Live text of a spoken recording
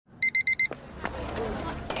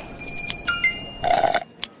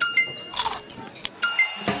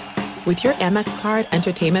With your Amex card,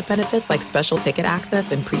 entertainment benefits like special ticket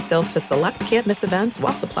access and pre-sales to select can't-miss events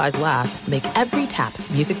while supplies last make every tap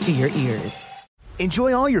music to your ears.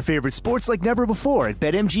 Enjoy all your favorite sports like never before at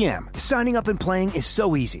BetMGM. Signing up and playing is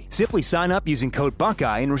so easy. Simply sign up using code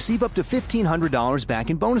Buckeye and receive up to $1,500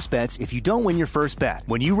 back in bonus bets if you don't win your first bet.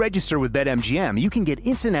 When you register with BetMGM, you can get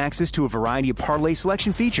instant access to a variety of parlay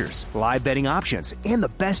selection features, live betting options, and the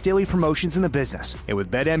best daily promotions in the business. And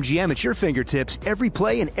with BetMGM at your fingertips, every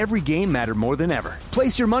play and every game matter more than ever.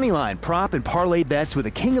 Place your moneyline, prop, and parlay bets with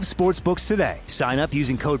the king of sportsbooks today. Sign up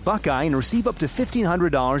using code Buckeye and receive up to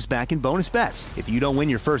 $1,500 back in bonus bets if you don't win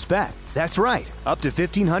your first bet. That's right, up to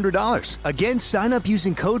 $1,500. Again, sign up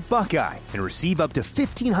using code Buckeye and receive up to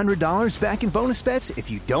 $1,500 back in bonus bets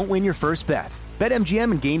if you don't win your first bet.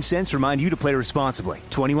 BetMGM and GameSense remind you to play responsibly.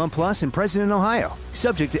 21 plus and present in Ohio.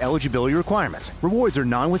 Subject to eligibility requirements. Rewards are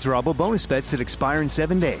non-withdrawable bonus bets that expire in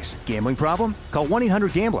 7 days. Gambling problem? Call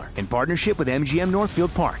 1-800-GAMBLER in partnership with MGM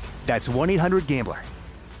Northfield Park. That's 1-800-GAMBLER.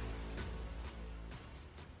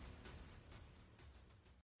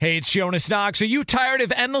 Hey, it's Jonas Knox. Are you tired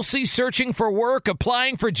of endlessly searching for work,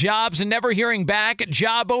 applying for jobs, and never hearing back?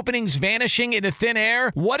 Job openings vanishing into thin air?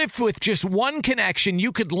 What if with just one connection,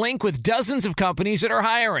 you could link with dozens of companies that are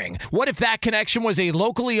hiring? What if that connection was a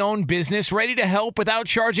locally owned business ready to help without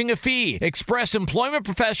charging a fee? Express Employment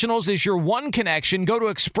Professionals is your one connection. Go to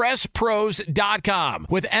expresspros.com.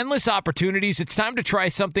 With endless opportunities, it's time to try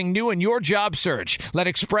something new in your job search. Let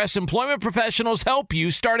Express Employment Professionals help you.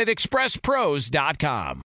 Start at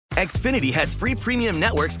expresspros.com. Xfinity has free premium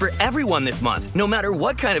networks for everyone this month, no matter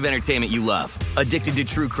what kind of entertainment you love. Addicted to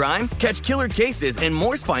true crime? Catch killer cases and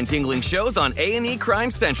more spine-tingling shows on A&E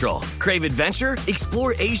Crime Central. Crave adventure?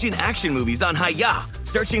 Explore Asian action movies on Hi-Ya.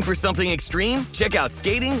 Searching for something extreme? Check out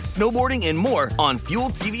skating, snowboarding, and more on Fuel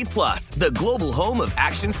TV Plus, the global home of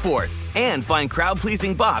action sports. And find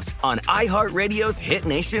crowd-pleasing bops on iHeartRadio's Hit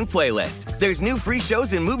Nation playlist. There's new free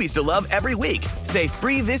shows and movies to love every week. Say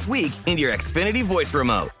free this week in your Xfinity voice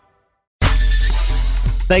remote.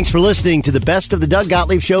 Thanks for listening to the Best of the Doug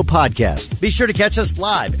Gottlieb Show podcast. Be sure to catch us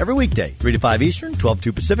live every weekday, 3 to 5 Eastern, 12 to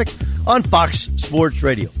 2 Pacific, on Fox Sports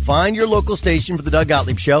Radio. Find your local station for the Doug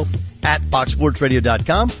Gottlieb Show at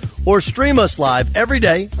foxsportsradio.com or stream us live every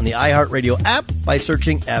day on the iHeartRadio app by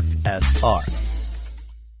searching FSR.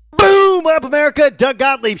 Boom! What up, America? Doug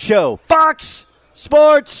Gottlieb Show, Fox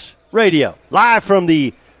Sports Radio, live from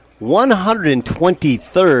the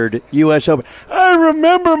 123rd U.S. Open. I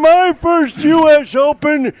remember my first U.S.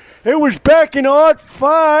 Open. It was back in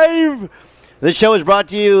 '05. This show is brought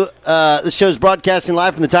to you. This show is broadcasting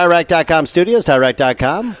live from the TireRack.com studios.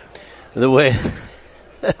 TireRack.com. The way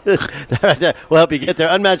we'll help you get there.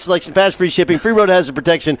 Unmatched selection, fast free shipping, free road hazard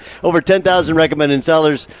protection, over 10,000 recommended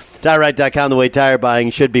sellers. TireRack.com, the way tire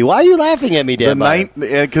buying should be. Why are you laughing at me, Dan?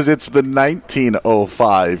 Because it's the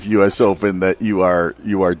 1905 U.S. Open that you are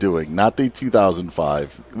doing, not the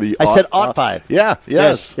 2005. I said '05. Yeah.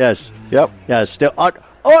 Yes. Yep. Yes.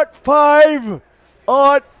 '05.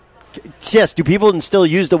 Yes. Do people still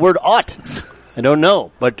use the word "ought"? I don't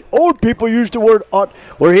know, but old people use the word "ought."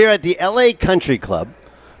 We're here at the L.A. Country Club,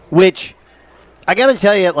 which I got to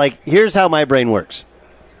tell you, here's how my brain works.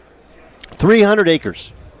 300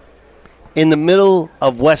 acres in the middle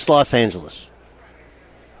of West Los Angeles.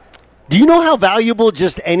 Do you know how valuable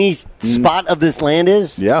just any spot of this land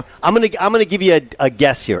is? Yeah. I'm gonna give you a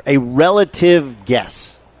guess here, a relative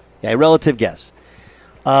guess. Yeah, a relative guess.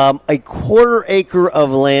 A quarter acre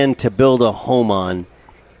of land to build a home on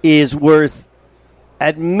is worth,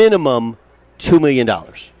 at minimum, $2 million.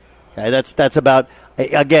 Okay, that's about.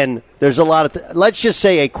 Again, there's a lot of. Let's just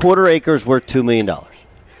say a quarter acre is worth $2 million.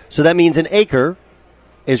 So that means an acre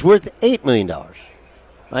is worth $8 million,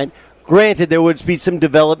 right? Granted, there would be some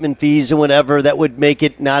development fees and whatever that would make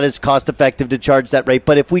it not as cost-effective to charge that rate.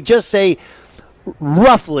 But if we just say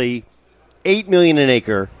roughly $8 million an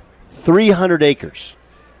acre, 300 acres,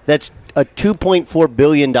 that's a $2.4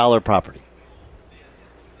 billion property.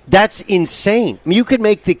 That's insane. I mean, you could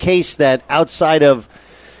make the case that outside of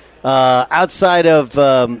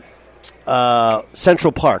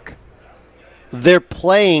Central Park, they're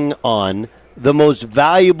playing on the most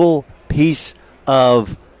valuable piece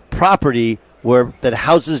of property that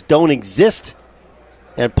houses don't exist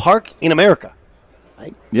in a park in America.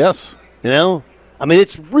 Right? Yes. You know? I mean,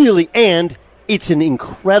 it's an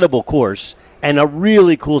incredible course and a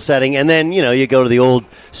really cool setting. And then, you go to the old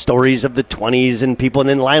stories of the 20s and people, and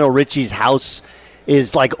then Lionel Richie's house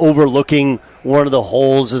is overlooking one of the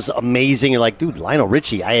holes is amazing. You're like, dude, Lionel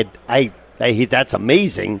Richie, that's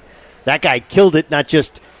amazing. That guy killed it, not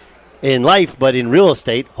just in life, but in real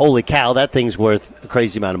estate. Holy cow, that thing's worth a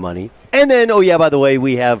crazy amount of money. And then, by the way,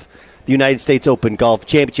 we have the United States Open Golf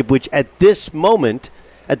Championship, which at this moment,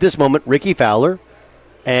 Ricky Fowler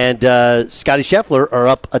and Scottie Scheffler are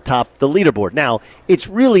up atop the leaderboard. Now, it's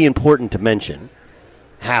really important to mention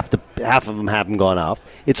half of them haven't gone off.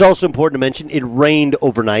 It's also important to mention it rained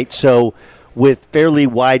overnight, so with fairly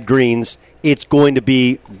wide greens, we're going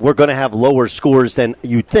to have lower scores than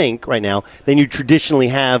you'd think right now than you traditionally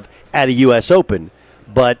have at a U.S. Open.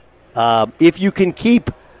 But if you can keep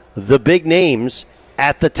the big names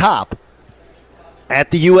at the top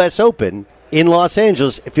at the U.S. Open in Los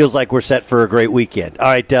Angeles, it feels like we're set for a great weekend. All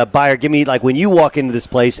right, Beyer, give me, like, when you walk into this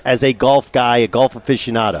place as a golf guy, a golf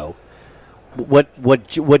aficionado,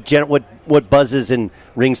 what buzzes and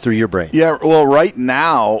rings through your brain? Yeah, well, right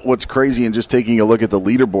now, what's crazy, and just taking a look at the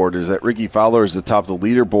leaderboard, is that Ricky Fowler is the top of the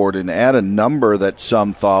leaderboard, and at a number that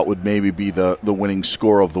some thought would maybe be the winning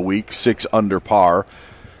score of the week, 6 under par.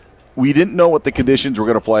 We didn't know what the conditions were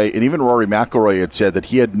going to play, and even Rory McIlroy had said that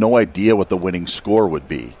he had no idea what the winning score would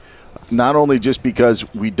be. Not only just because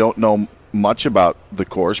we don't know much about the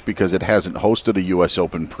course, because it hasn't hosted a U.S.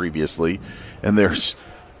 Open previously, and there's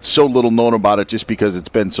so little known about it just because it's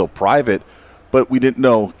been so private, but we didn't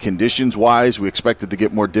know conditions-wise. We expected to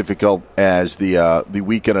get more difficult as the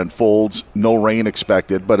weekend unfolds. No rain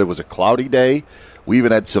expected, but it was a cloudy day. We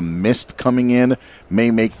even had some mist coming in, may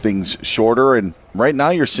make things shorter, and right now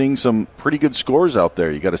you're seeing some pretty good scores out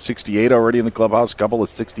there. You got a 68 already in the clubhouse, a couple of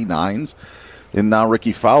 69s, and now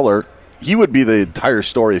Ricky Fowler, he would be the entire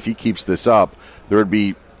story if he keeps this up. There would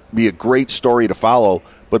be a great story to follow.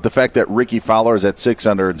 But the fact that Ricky Fowler is at 6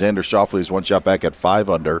 under and Xander Schauffele is one shot back at 5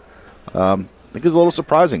 under, I think is a little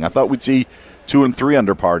surprising. I thought we'd see 2 and 3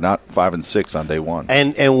 under par, not 5 and 6 on day one.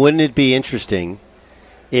 And wouldn't it be interesting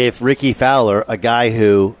if Ricky Fowler, a guy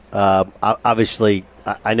who obviously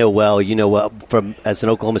I know well, you know well from as an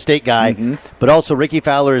Oklahoma State guy, but also Ricky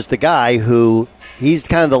Fowler is the guy who he's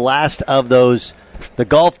kind of the last of the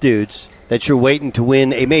golf dudes that you're waiting to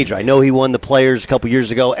win a major. I know he won the Players a couple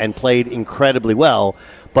years ago and played incredibly well,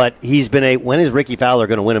 but he's been when is Ricky Fowler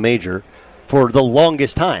going to win a major? For the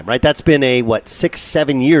longest time, right? That's been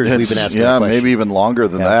 6-7 years we've been asking that question. Maybe even longer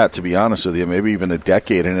than that, to be honest with you. Maybe even a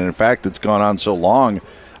decade. And in fact, it's gone on so long,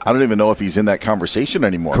 I don't even know if he's in that conversation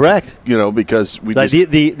anymore. Correct. Because we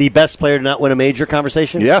the best player to not win a major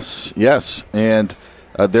conversation? Yes. And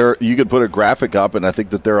there you could put a graphic up, and I think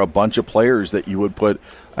that there are a bunch of players that you would put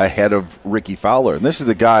ahead of Ricky Fowler. And this is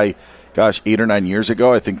a guy, 8 or 9 years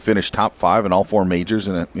ago, I think finished top 5 in all 4 majors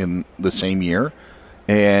in the same year.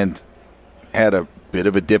 And had a bit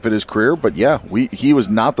of a dip in his career, but he was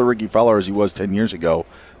not the Ricky Fowler as he was 10 years ago,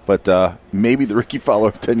 but maybe the Ricky Fowler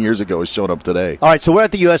of 10 years ago has shown up today. All right, so we're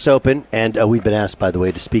at the U.S. Open, and we've been asked, by the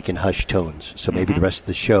way, to speak in hushed tones, so maybe the rest of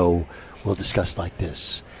the show we'll discuss like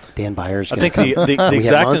this. Dan Byers. I think the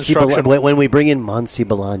exact instruction when we bring in Monsi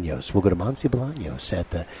Bolaños, we'll go to Monsi Bolaños at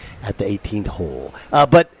the 18th hole.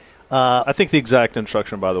 I think the exact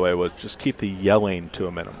instruction, by the way, was just keep the yelling to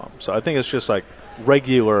a minimum. So I think it's just like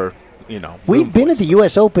regular. We've been at the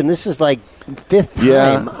U.S. Open. This is like 5th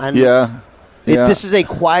time. This is a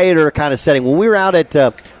quieter kind of setting. When we were out at,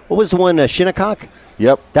 what was the one, Shinnecock?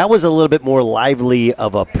 Yep. That was a little bit more lively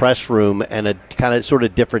of a press room and a kind of sort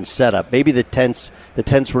of different setup. Maybe the tents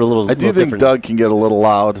were a little I do think different. Doug can get a little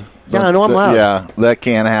loud. Yeah, I know I'm loud. Yeah, that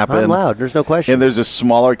can happen. I'm loud. There's no question. And there's a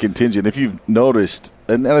smaller contingent. If you've noticed,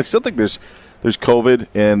 and I still think there's COVID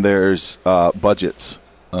and there's budgets.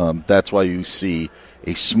 That's why you see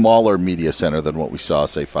a smaller media center than what we saw,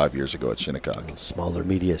 say, 5 years ago at Shinnecock. Smaller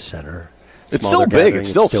media center. It's still big. It's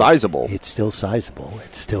still sizable. It's still sizable.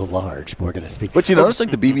 It's still large. We're going to speak. But you notice, the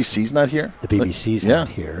BBC's not here? The BBC's not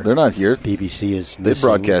here. They're not here. BBC is missing. They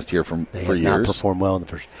broadcast here for years. They have not performed well in the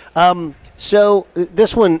first. So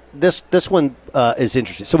this one is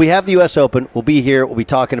interesting. So we have the U.S. Open. We'll be here. We'll be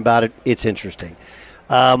talking about it. It's interesting.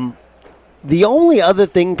 The only other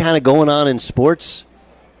thing kind of going on in sports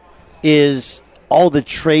is all the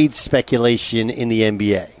trade speculation in the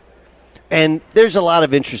NBA. And there's a lot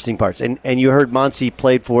of interesting parts. And you heard Monsi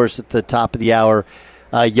played for us at the top of the hour,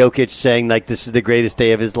 Jokic saying, this is the greatest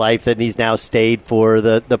day of his life, that he's now stayed for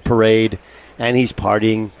the parade, and he's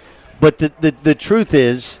partying. But the truth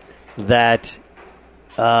is that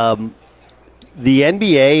the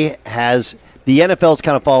NBA has – the NFL's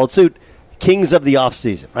kind of followed suit. Kings of the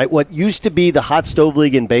offseason, right? What used to be the hot stove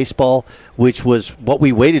league in baseball, which was what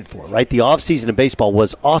we waited for, right? The offseason in baseball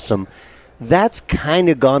was awesome. That's kind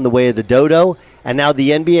of gone the way of the dodo, and now the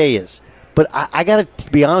NBA is. But I got to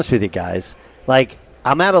be honest with you guys.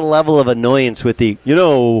 I'm at a level of annoyance with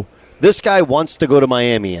this guy wants to go to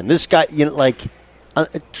Miami, and this guy,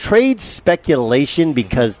 trade speculation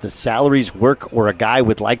because the salaries work or a guy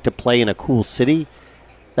would like to play in a cool city.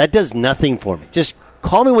 That does nothing for me. Just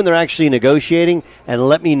call me when they're actually negotiating and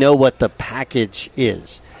let me know what the package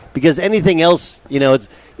is. Because anything else,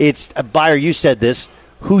 it's a buyer. You said this.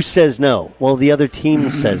 Who says no? Well, the other team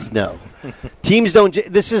says no. Teams don't.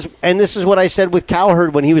 This is what I said with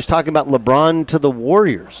Cowherd when he was talking about LeBron to the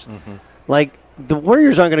Warriors. Mm-hmm. Like, the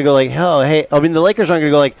Warriors aren't going to go like, the Lakers aren't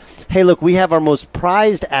going to go like, hey, look, we have our most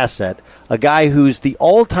prized asset, a guy who's the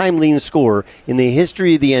all-time leading scorer in the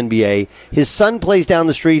history of the NBA. His son plays down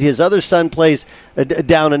the street. His other son plays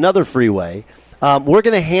down another freeway. We're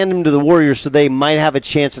going to hand him to the Warriors so they might have a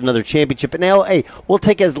chance at another championship. And now, hey, we'll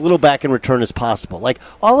take as little back in return as possible. Like,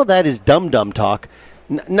 all of that is dumb talk.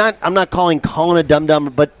 I'm not calling a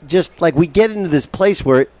dumb, but just like we get into this place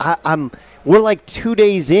where we're like 2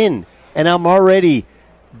 days in, and I'm already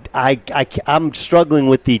I'm struggling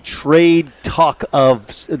with the trade talk of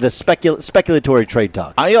the speculatory trade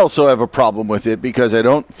talk. I also have a problem with it because I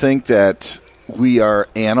don't think that we are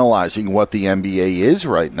analyzing what the NBA is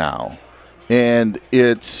right now, and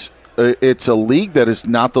it's a league that is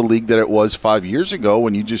not the league that it was 5 years ago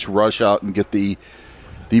when you just rush out and get the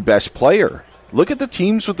best player. Look at the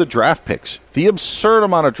teams with the draft picks. The absurd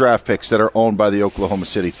amount of draft picks that are owned by the Oklahoma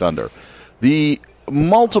City Thunder. The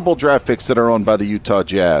multiple draft picks that are owned by the Utah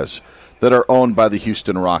Jazz, that are owned by the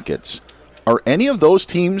Houston Rockets. Are any of those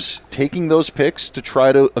teams taking those picks to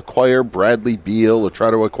try to acquire Bradley Beal or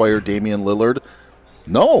try to acquire Damian Lillard?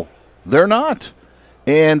 No, they're not.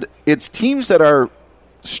 And it's teams that are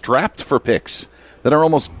strapped for picks, that are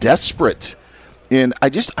almost desperate. And I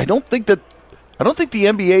don't think the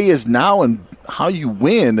NBA is now, and how you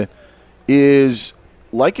win is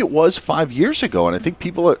like it was 5 years ago. And I think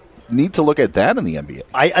people need to look at that in the NBA.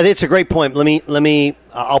 I think it's a great point.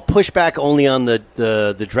 I'll push back only on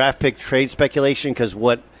the draft pick trade speculation, because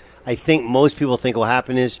what I think most people think will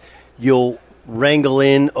happen is you'll wrangle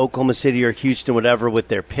in Oklahoma City or Houston, whatever, with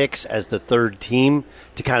their picks as the third team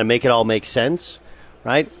to kind of make it all make sense,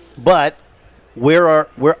 right? But where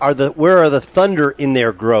are the Thunder in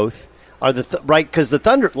their growth? Right, because the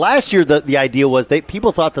Thunder last year, the idea was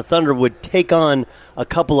people thought the Thunder would take on a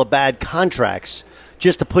couple of bad contracts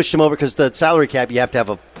just to push them over, because the salary cap, you have to have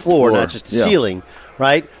a floor, not just a ceiling,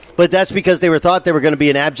 right? But that's because they thought they were going to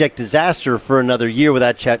be an abject disaster for another year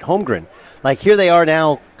without Chet Holmgren. Like, here they are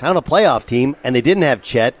now, kind of a playoff team, and they didn't have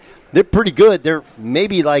Chet. They're pretty good. They're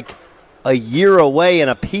maybe like a year away and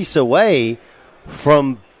a piece away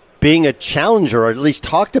from being a challenger, or at least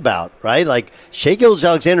talked about, right? Like, Shai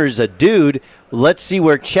Gilgeous-Alexander is a dude. Let's see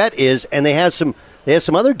where Chet is, and they have some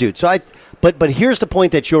other dudes. So but here's the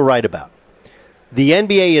point that you're right about. The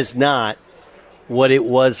NBA is not what it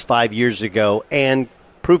was 5 years ago, and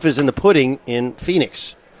proof is in the pudding in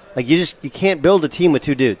Phoenix. Like, you can't build a team with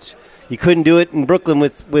two dudes. You couldn't do it in Brooklyn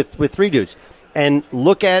with three dudes. And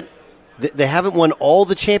look at, they haven't won all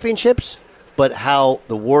the championships, but how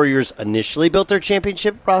the Warriors initially built their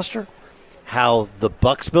championship roster, how the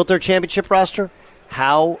Bucks built their championship roster,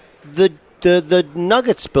 how the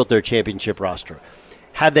Nuggets built their championship roster.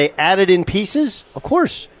 Have they added in pieces? Of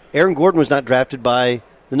course. Aaron Gordon was not drafted by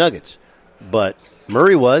the Nuggets, but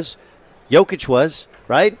Murray was, Jokic was,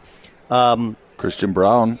 right? Christian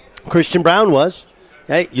Brown was.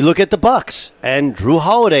 Hey, you look at the Bucks, and Drew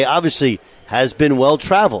Holiday obviously has been well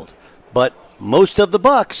traveled, but many of the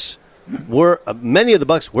Bucks were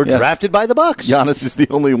drafted by the Bucks. Giannis is the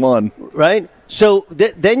only one, right? So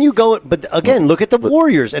then you go, but again, look at the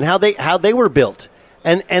Warriors and how they were built,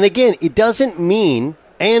 and again, it doesn't mean.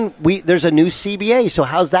 And there's a new CBA, so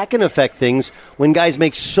how's that going to affect things when guys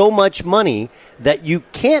make so much money that you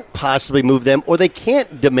can't possibly move them, or they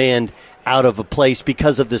can't demand out of a place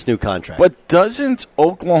because of this new contract? But doesn't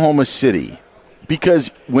Oklahoma City,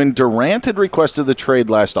 because when Durant had requested the trade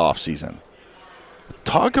last offseason,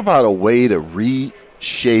 talk about a way to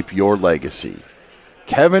reshape your legacy.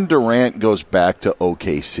 Kevin Durant goes back to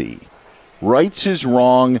OKC. Rights is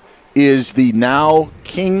wrong, is the now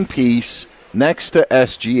king piece next to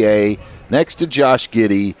SGA, next to Josh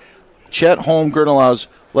Giddey. Chet Holmgren allows,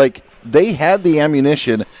 they had the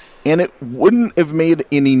ammunition, and it wouldn't have made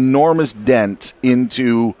an enormous dent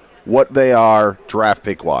into what they are draft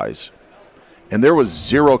pick-wise. And there was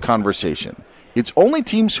zero conversation. It's only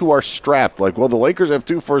teams who are strapped, the Lakers have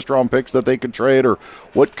 2 first-round picks that they could trade, or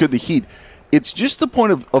what could the Heat. It's just the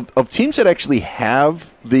point of teams that actually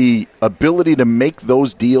have the ability to make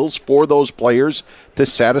those deals for those players to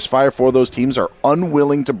satisfy for those teams are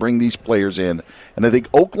unwilling to bring these players in. And I think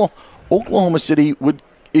Oklahoma City would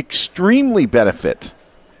extremely benefit,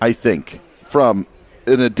 I think, from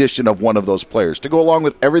an addition of one of those players to go along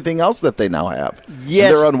with everything else that they now have. Yes,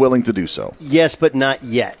 and they're unwilling to do so. Yes, but not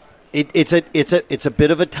yet. It's a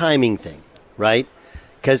bit of a timing thing, right?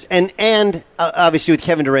 Because and obviously with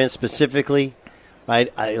Kevin Durant specifically,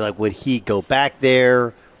 right? Would he go back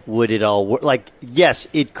there? Would it all work? Yes,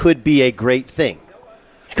 it could be a great thing.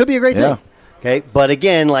 It could be a great thing. Okay, but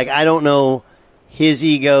again, I don't know his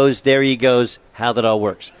egos, their egos, how that all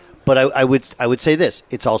works. But I would say this: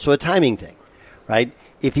 it's also a timing thing, right?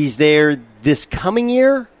 If he's there this coming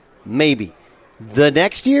year, maybe. The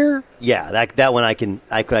next year, yeah, that one I can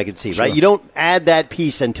see, sure. Right? You don't add that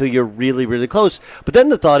piece until you're really, really close. But then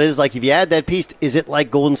the thought is, if you add that piece, is it like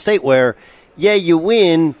Golden State where, yeah, you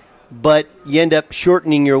win, but you end up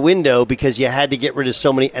shortening your window because you had to get rid of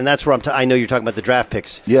so many, and that's where I know you're talking about the draft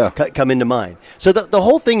picks come into mind. So the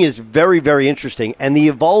whole thing is very, very interesting, and the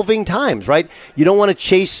evolving times, right? You don't want to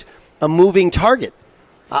chase a moving target.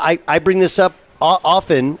 I bring this up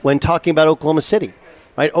often when talking about Oklahoma City.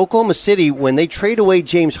 Right, Oklahoma City, when they trade away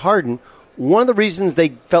James Harden, one of the reasons they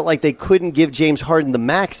felt like they couldn't give James Harden the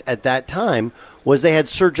max at that time was they had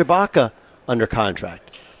Serge Ibaka under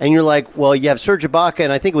contract. And you're like, well, you have Serge Ibaka,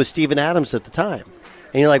 and I think it was Steven Adams at the time.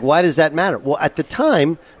 And you're like, why does that matter? Well, at the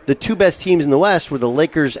time, the two best teams in the West were the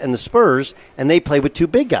Lakers and the Spurs, and they played with two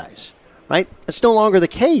big guys. Right? That's no longer the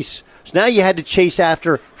case. So now you had to chase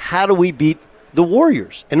after, how do we beat the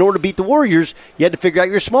Warriors? In order to beat the Warriors, you had to figure out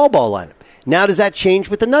your small ball lineup. Now does that change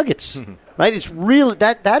with the Nuggets? Right? It's really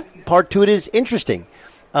that part to it is interesting.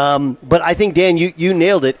 But I think, Dan, you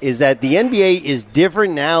nailed it, is that the NBA is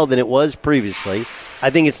different now than it was previously. I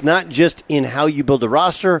think it's not just in how you build a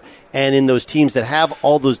roster and in those teams that have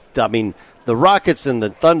all those. I mean, the Rockets and the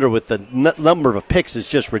Thunder with the number of picks is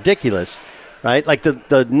just ridiculous, right? I don't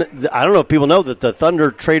know if people know that the Thunder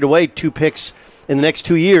trade away 2 picks in the next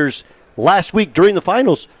 2 years last week during the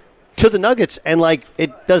finals to the Nuggets, and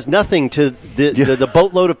it does nothing to the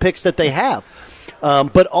boatload of picks that they have.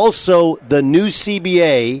 But also the new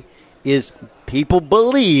CBA is, people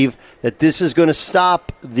believe that this is going to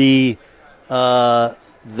stop the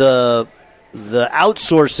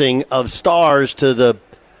outsourcing of stars to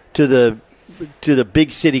the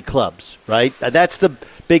big city clubs, right? That's the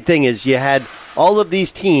big thing, is you had all of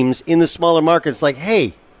these teams in the smaller markets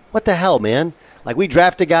hey, what the hell, man? We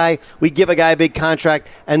draft a guy, we give a guy a big contract,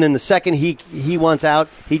 and then the second he wants out,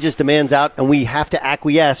 he just demands out, and we have to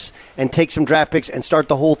acquiesce and take some draft picks and start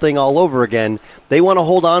the whole thing all over again. They want to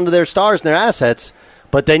hold on to their stars and their assets,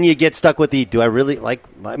 but then you get stuck with even the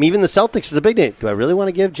Celtics is a big name. Do I really want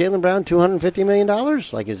to give Jaylen Brown $250 million?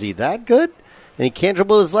 Is he that good? And he can't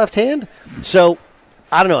dribble his left hand? So,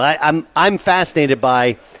 I don't know. I'm fascinated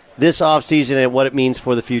by this offseason and what it means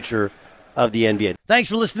for the future of the NBA. Thanks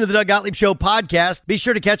for listening to the Doug Gottlieb Show podcast. Be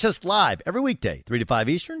sure to catch us live every weekday, 3 to 5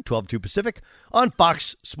 Eastern, 12 to 2 Pacific, on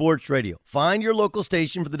Fox Sports Radio. Find your local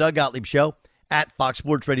station for the Doug Gottlieb Show at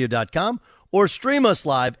foxsportsradio.com, or stream us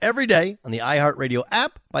live every day on the iHeartRadio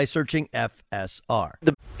app by searching FSR.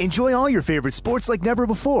 Enjoy all your favorite sports like never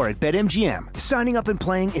before at BetMGM. Signing up and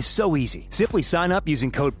playing is so easy. Simply sign up using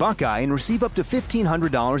code Buckeye and receive up to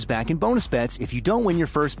 $1,500 back in bonus bets if you don't win your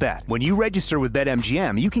first bet. When you register with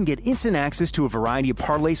BetMGM, you can get instant access to a variety of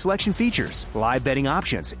parlay selection features, live betting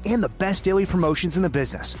options, and the best daily promotions in the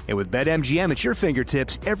business. And with BetMGM at your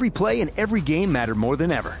fingertips, every play and every game matter more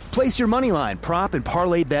than ever. Place your moneyline, prop, and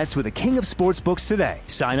parlay bets with the king of sportsbooks today.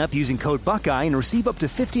 Sign up using code Buckeye and receive up to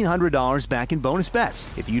 $1,500 back in bonus bets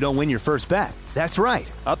if you don't win your first bet. That's right,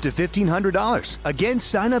 up to $1,500. Again,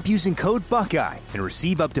 sign up using code Buckeye and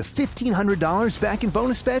receive up to $1,500 back in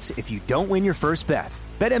bonus bets if you don't win your first bet.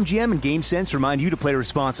 BetMGM and GameSense remind you to play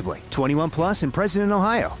responsibly. 21 plus and present in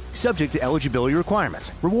Ohio. Subject to eligibility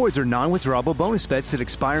requirements. Rewards are non-withdrawable bonus bets that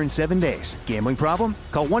expire in 7 days. Gambling problem?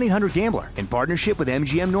 Call 1-800-GAMBLER in partnership with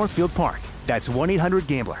MGM Northfield Park. That's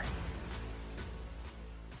 1-800-GAMBLER.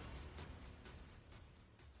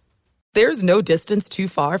 There's no distance too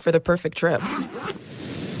far for the perfect trip.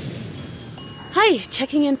 Hi,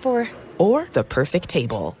 checking in for... Or the perfect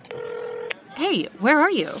table. Hey, where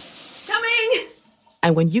are you? Coming!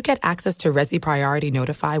 And when you get access to Resi Priority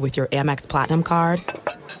Notify with your Amex Platinum card...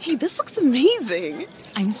 Hey, this looks amazing.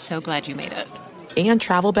 I'm so glad you made it. And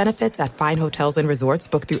travel benefits at fine hotels and resorts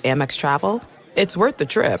booked through Amex Travel, it's worth the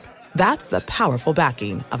trip. That's the powerful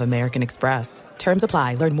backing of American Express. Terms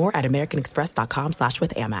apply. Learn more at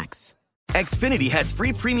americanexpress.com/withAmex. Xfinity has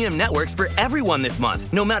free premium networks for everyone this month,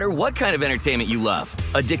 no matter what kind of entertainment you love.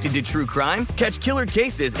 Addicted to true crime? Catch killer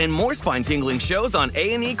cases and more spine-tingling shows on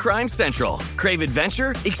A&E Crime Central. Crave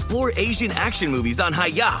adventure? Explore Asian action movies on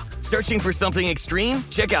Hi-Ya. Searching for something extreme?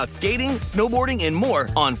 Check out skating, snowboarding, and more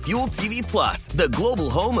on Fuel TV Plus, the global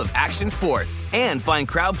home of action sports. And find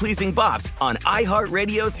crowd-pleasing bops on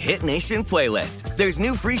iHeartRadio's Hit Nation playlist. There's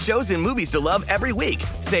new free shows and movies to love every week.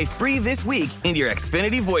 Say free this week in your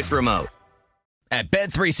Xfinity voice remote. At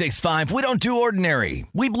Bet365, we don't do ordinary.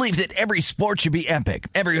 We believe that every sport should be epic.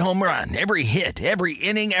 Every home run, every hit, every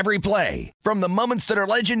inning, every play. From the moments that are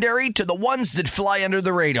legendary to the ones that fly under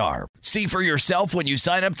the radar. See for yourself when you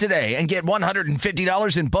sign up today and get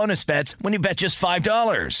 $150 in bonus bets when you bet just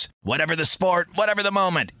 $5. Whatever the sport, whatever the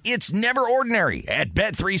moment, it's never ordinary at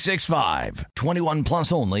Bet365. 21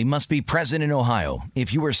 plus only. Must be present in Ohio.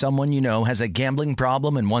 If you or someone you know has a gambling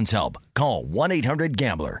problem and wants help, call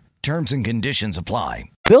 1-800-GAMBLER. Terms and conditions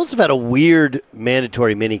apply. Bills have had a weird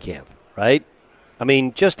mandatory minicamp, right? I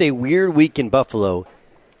mean, just a weird week in Buffalo.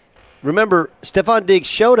 Remember, Stephon Diggs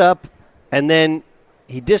showed up, and then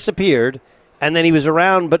he disappeared, and then he was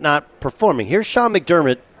around but not performing. Here's Sean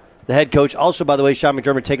McDermott, the head coach. Also, by the way, Sean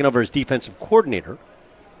McDermott taking over as defensive coordinator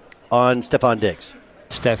on Stephon Diggs.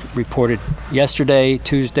 Steph reported yesterday,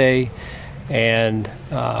 Tuesday, and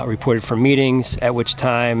reported for meetings, at which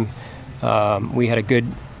time we had a good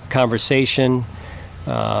conversation,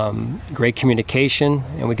 great communication,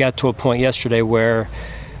 and we got to a point yesterday where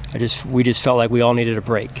we just felt like we all needed a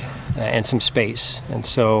break and some space. And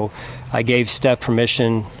so I gave Steph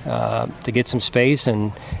permission to get some space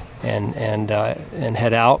and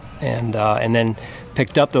head out, and then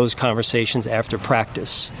picked up those conversations after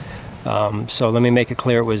practice. So let me make it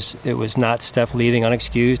clear, it was not Steph leaving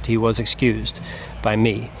unexcused. He was excused by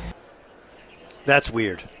me. That's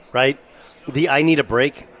weird, right? I need a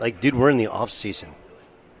break. Like, dude, we're in the off season.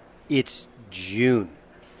 It's June.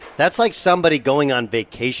 That's like somebody going on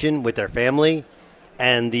vacation with their family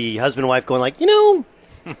and the husband and wife going like,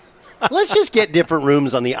 let's just get different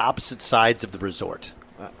rooms on the opposite sides of the resort.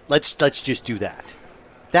 Let's just do that.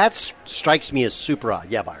 That strikes me as super odd.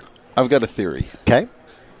 Yeah, Byron. I've got a theory. Okay.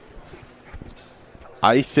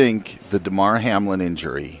 I think the Damar Hamlin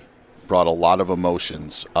injury brought a lot of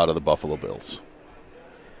emotions out of the Buffalo Bills.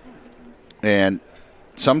 And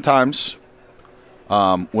sometimes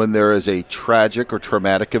when there is a tragic or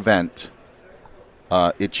traumatic event,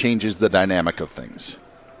 it changes the dynamic of things.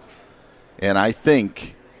 And I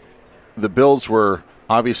think the Bills were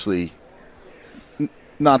obviously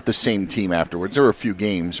not the same team afterwards. There were a few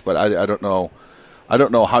games, but I don't know. I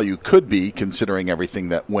don't know how you could be, considering everything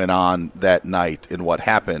that went on that night and what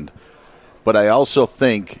happened. But I also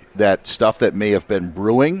think that stuff that may have been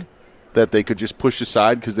brewing that they could just push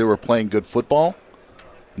aside because they were playing good football,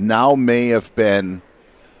 now may have been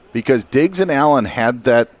because Diggs and Allen had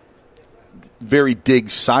that very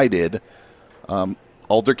Diggs-sided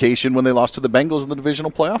altercation when they lost to the Bengals in the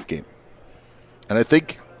divisional playoff game. And I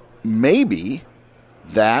think maybe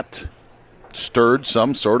that stirred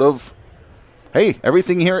some sort of, hey,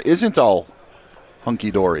 everything here isn't all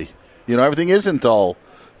hunky-dory. Everything isn't all,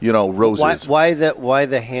 roses. Why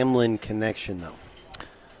the Hamlin connection, though?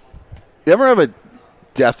 You ever have a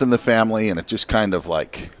death in the family and it just kind of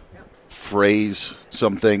like frays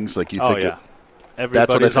some things? Like you think yeah.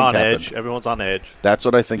 Everybody's on edge. Everyone's on edge. That's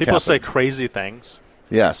what I think People happened. say crazy things.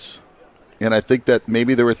 Yes. And I think that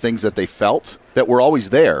maybe there were things that they felt that were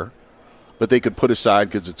always there, but they could put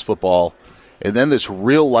aside because it's football. And then this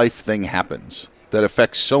real life thing happens that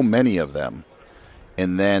affects so many of them.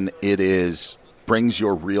 And then brings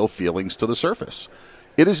your real feelings to the surface.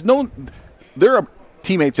 There are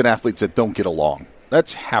teammates and athletes that don't get along.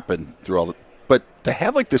 That's happened through all the, but to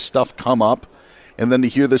have like this stuff come up and then to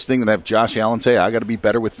hear this thing and have Josh Allen say, I got to be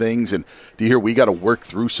better with things, and to hear we got to work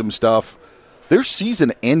through some stuff. Their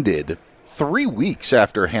season ended 3 weeks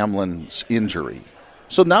after Hamlin's injury.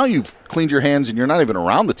 So now you've cleaned your hands and you're not even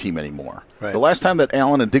around the team anymore. Right. The last time that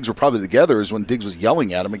Allen and Diggs were probably together is when Diggs was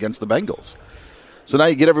yelling at him against the Bengals. So now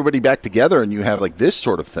you get everybody back together and you have like this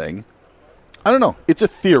sort of thing. I don't know. It's a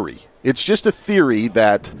theory. It's just a theory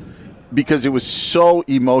that because it was so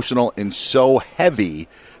emotional and so heavy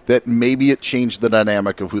that maybe it changed the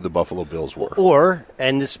dynamic of who the Buffalo Bills were. Or,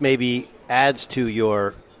 and this maybe adds to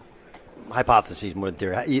your hypotheses more than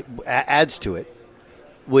theory, adds to it,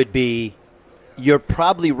 would be you're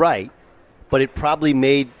probably right, but it probably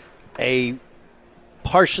made a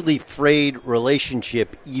partially frayed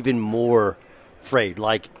relationship even more frayed.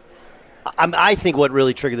 Like, I think what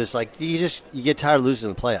really triggered this, like, you get tired of losing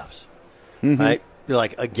in the playoffs. Mm-hmm. Right? You're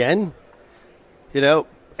like, again?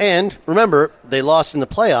 And remember, they lost in the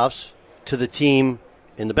playoffs to the team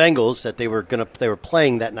in the Bengals that they were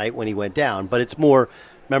playing that night when he went down. But it's more,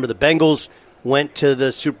 remember, the Bengals went to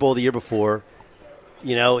the Super Bowl the year before.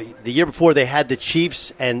 The year before they had the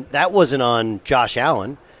Chiefs, and that wasn't on Josh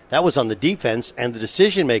Allen. That was on the defense and the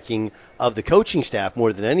decision-making of the coaching staff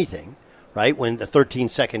more than anything, right? When the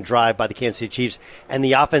 13-second drive by the Kansas City Chiefs, and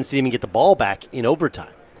the offense didn't even get the ball back in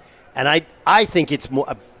overtime. And I think it's more,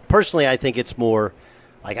 personally, I think it's more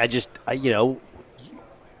like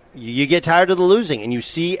you get tired of the losing, and you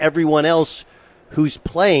see everyone else who's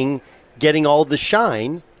playing getting all the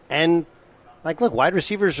shine. And, like, look, wide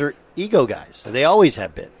receivers are ego guys. They always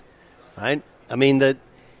have been, right? I mean,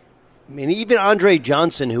 even Andre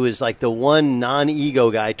Johnson, who is like the one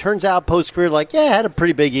non-ego guy, turns out post-career, like, had a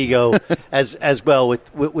pretty big ego as well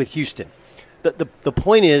with Houston. The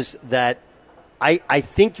point is that I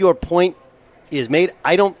think your point is made.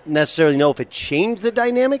 I don't necessarily know if it changed the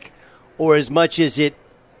dynamic or as much as it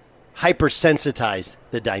hypersensitized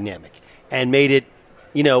the dynamic and made it,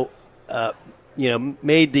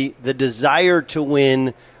 made the desire to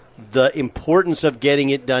win, the importance of getting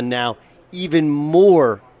it done now even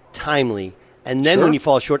more timely. And then when you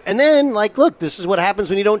fall short, and then, like, look, this is what happens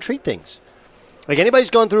when you don't treat things. Like, anybody's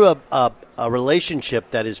going through a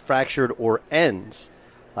relationship that is fractured or ends,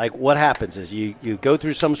 like, what happens is you go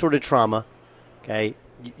through some sort of trauma, okay?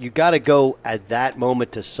 You got to go at that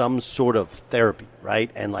moment to some sort of therapy,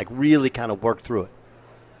 right? And, like, really kind of work through it.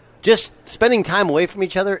 Just spending time away from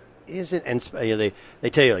each other isn't, and they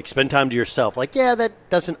tell you, like, spend time to yourself. Like, that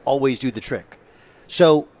doesn't always do the trick.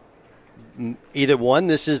 So either one,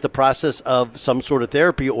 this is the process of some sort of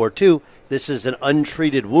therapy, or two, this is an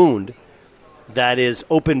untreated wound that is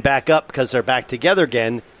opened back up because they're back together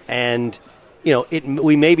again, and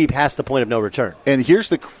we may be past the point of no return. And here's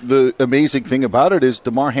the amazing thing about it is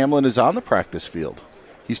DeMar Hamlin is on the practice field.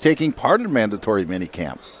 He's taking part in mandatory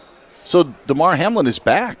minicamp. So DeMar Hamlin is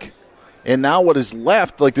back. And now what is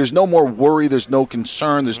left, like, there's no more worry, there's no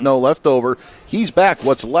concern, there's no leftover. He's back.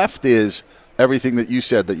 What's left is everything that you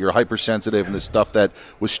said, that you're hypersensitive and the stuff that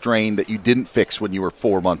was strained that you didn't fix when you were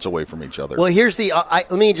 4 months away from each other. Well, here's the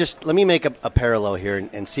let me make a parallel here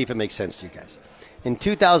and see if it makes sense to you guys. In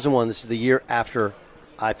 2001, this is the year after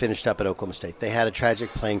I finished up at Oklahoma State, they had a tragic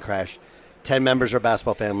plane crash. 10 members of our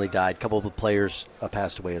basketball family died. A couple of the players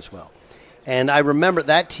passed away as well. And I remember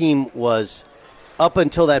that team was, up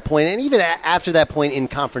until that point, and even after that point in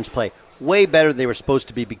conference play, way better than they were supposed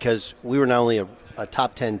to be, because we were not only a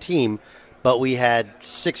top 10 team, but we had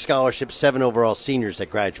 6 scholarships, 7 overall seniors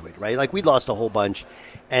that graduated, right? Like, we lost a whole bunch,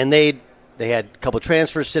 and they had a couple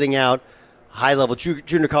transfers sitting out, high-level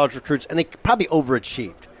junior college recruits, and they probably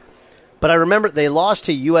overachieved. But I remember they lost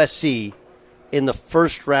to USC in the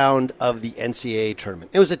first round of the NCAA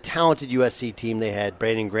tournament. It was a talented USC team. They had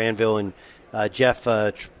Brandon Granville and Jeff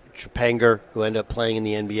Trepanger, who ended up playing in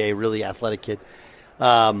the NBA, really athletic kid.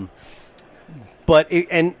 And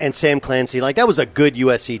Sam Clancy. Like, that was a good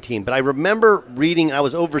USC team. But I remember reading, I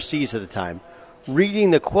was overseas at the time,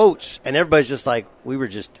 reading the quotes, and everybody's just like, we were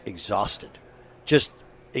just exhausted. Just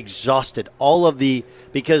exhausted.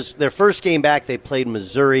 Because their first game back, they played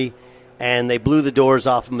Missouri, and they blew the doors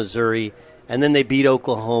off of Missouri, and then they beat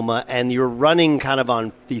Oklahoma, and you're running kind of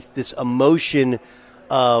on this emotion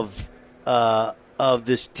of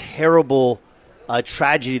this terrible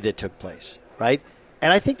tragedy that took place, right?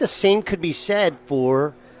 And I think the same could be said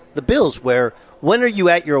for the Bills, where when are you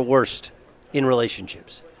at your worst in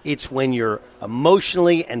relationships? It's when you're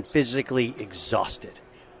emotionally and physically exhausted,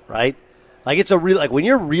 right? Like, it's when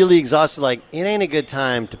you're really exhausted, like, it ain't a good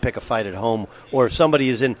time to pick a fight at home, or if somebody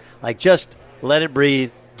is in, like, just let it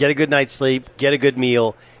breathe, get a good night's sleep, get a good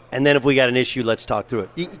meal, and then if we got an issue, let's talk through it.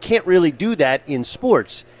 You can't really do that in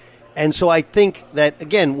sports. And so I think that,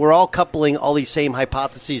 again, we're all coupling all these same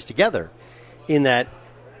hypotheses together, in that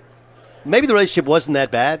maybe the relationship wasn't that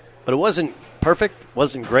bad, but it wasn't perfect,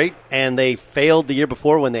 wasn't great, and they failed the year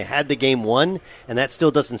before when they had the game won, and that still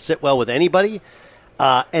doesn't sit well with anybody.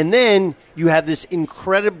 And then you have this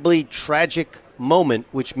incredibly tragic moment,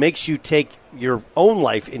 which makes you take your own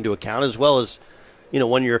life into account, as well as,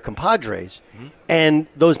 one of your compadres. Mm-hmm. And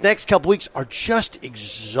those next couple weeks are just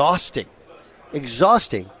exhausting.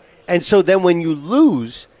 And so then when you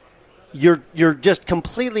lose, you're just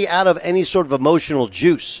completely out of any sort of emotional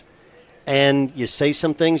juice. And you say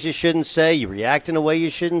some things you shouldn't say. You react in a way you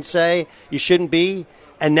shouldn't be.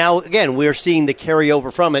 And now, again, we're seeing the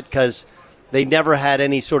carryover from it, because they never had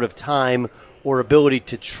any sort of time or ability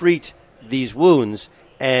to treat these wounds.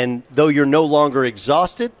 And though you're no longer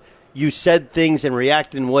exhausted, you said things and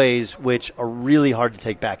react in ways which are really hard to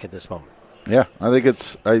take back at this moment. Yeah, I think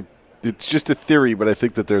it's just a theory, but I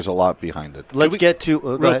think that there's a lot behind it. Real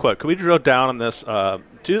quick. Can we drill down on this?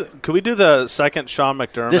 Could we do the second Sean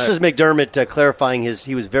McDermott? This is McDermott clarifying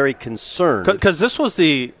he was very concerned. Because this was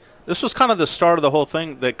kind of the start of the whole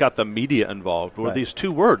thing that got the media involved, were these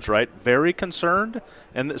two words, right? Very concerned.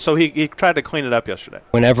 And so he tried to clean it up yesterday.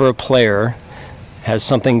 Whenever a player has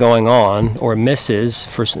something going on or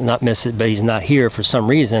but he's not here for some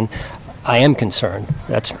reason, I am concerned.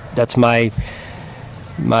 That's my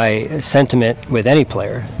sentiment with any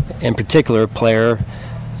player, in particular a player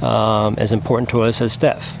as important to us as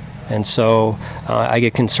Steph. And so I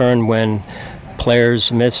get concerned when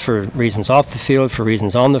players miss for reasons off the field, for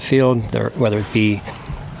reasons on the field, whether it be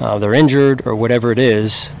they're injured or whatever it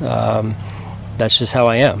is. That's just how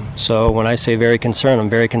I am. So when I say very concerned, I'm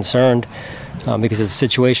very concerned because it's a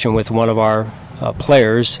situation with one of our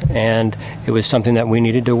players, and it was something that we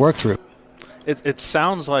needed to work through. It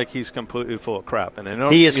sounds like he's completely full of crap. And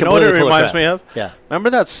he is completely full of crap. You know what it reminds me of? Yeah. Remember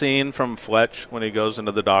that scene from Fletch when he goes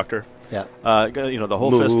into the doctor? Yeah. The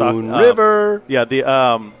whole fist River.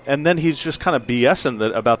 And then he's just kind of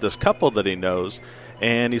BSing about this couple that he knows,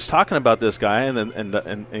 and he's talking about this guy,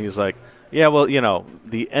 and he's like, yeah, well,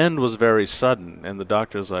 the end was very sudden, and the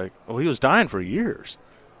doctor's like, well, he was dying for years.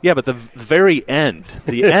 Yeah, but the very end,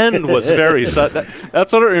 the end was very sudden.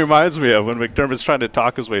 That's what it reminds me of when McDermott's trying to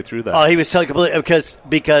talk his way through that. Oh, he was telling completely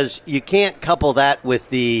because you can't couple that with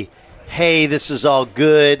the, hey, this is all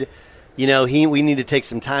good. We need to take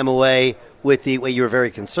some time away with the way you were very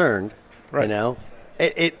concerned. Right.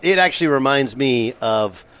 It actually reminds me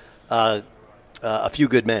of A Few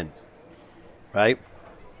Good Men. Right.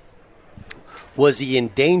 Was he in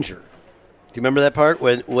danger? Do you remember that part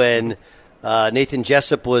when Nathan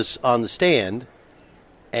Jessup was on the stand,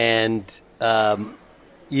 and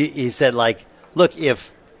he said, like, look,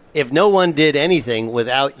 if no one did anything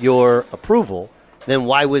without your approval, then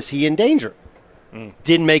why was he in danger?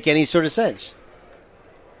 Didn't make any sort of sense.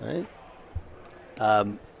 Right?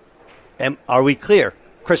 And are we clear?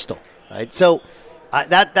 Crystal. Right? So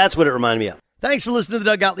that's what it reminded me of. Thanks for listening to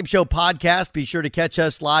the Doug Gottlieb Show podcast. Be sure to catch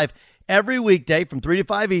us live every weekday from 3 to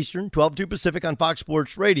 5 Eastern, 12 to 2 Pacific on Fox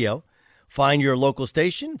Sports Radio. Find your local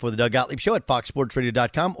station for the Doug Gottlieb Show at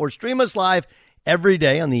foxsportsradio.com or stream us live every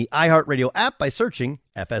day on the iHeartRadio app by searching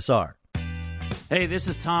FSR. Hey, this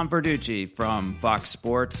is Tom Verducci from Fox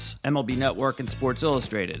Sports, MLB Network, and Sports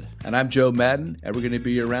Illustrated. And I'm Joe Madden, and we're going to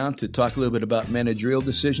be around to talk a little bit about managerial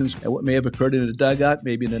decisions and what may have occurred in the dugout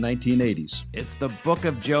maybe in the 1980s. It's the Book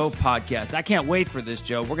of Joe podcast. I can't wait for this,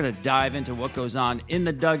 Joe. We're going to dive into what goes on in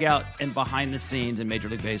the dugout and behind the scenes in Major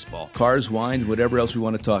League Baseball. Cars, wine, whatever else we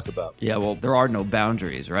want to talk about. Yeah, well, there are no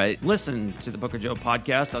boundaries, right? Listen to the Book of Joe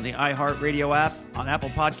podcast on the iHeartRadio app, on Apple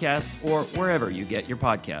Podcasts, or wherever you get your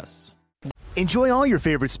podcasts. Enjoy all your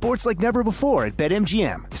favorite sports like never before at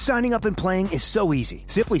BetMGM. Signing up and playing is so easy.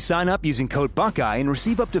 Simply sign up using code Buckeye and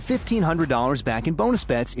receive up to $1,500 back in bonus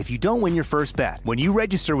bets if you don't win your first bet. When you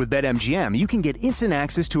register with BetMGM, you can get instant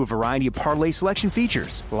access to a variety of parlay selection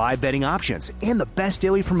features, live betting options, and the best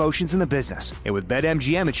daily promotions in the business. And with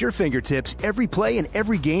BetMGM at your fingertips, every play and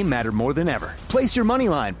every game matter more than ever. Place your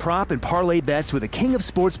moneyline, prop, and parlay bets with the king of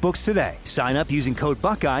sportsbooks today. Sign up using code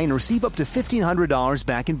Buckeye and receive up to $1,500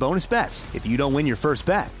 back in bonus bets if you don't win your first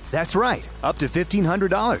bet. That's right, up to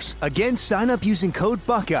 $1,500. Again, sign up using code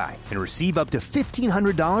Buckeye and receive up to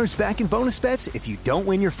 $1,500 back in bonus bets if you don't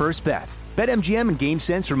win your first bet. BetMGM and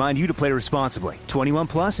GameSense remind you to play responsibly. 21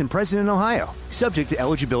 plus and present in Ohio. Subject to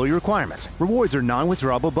eligibility requirements. Rewards are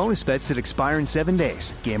non-withdrawable bonus bets that expire in 7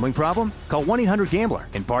 days. Gambling problem? Call 1-800-GAMBLER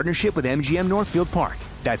in partnership with MGM Northfield Park.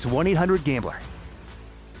 That's 1-800-GAMBLER.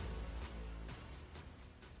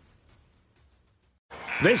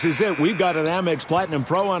 This is it. We've got an Amex Platinum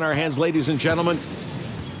Pro on our hands, ladies and gentlemen.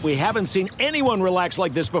 We haven't seen anyone relax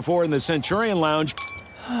like this before in the Centurion Lounge.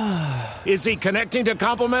 Is he connecting to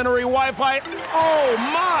complimentary Wi-Fi? Oh,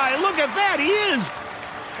 my! Look at that! He is!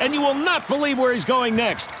 And you will not believe where he's going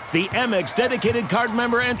next. The Amex dedicated card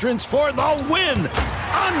member entrance for the win!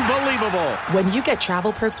 Unbelievable! When you get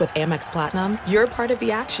travel perks with Amex Platinum, you're part of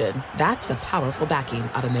the action. That's the powerful backing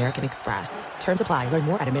of American Express. Terms apply. Learn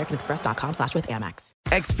more at americanexpress.com/withAmex.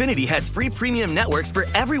 Xfinity has free premium networks for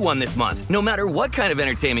everyone this month, no matter what kind of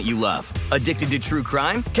entertainment you love. Addicted to true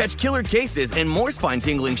crime? Catch killer cases and more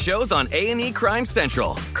spine-tingling shows on A&E Crime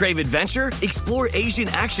Central. Crave adventure? Explore Asian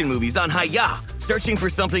action movies on Hi-YAH. Searching for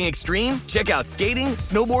something extreme? Check out skating,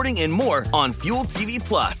 snowboarding, and more on Fuel TV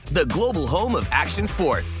Plus, the global home of action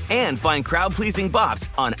sports. And find crowd-pleasing bops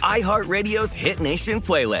on iHeartRadio's Hit Nation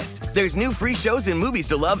playlist. There's new free shows and movies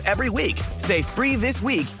to love every week. Say free this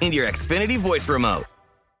week in your Xfinity voice remote.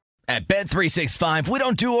 At Bet365, we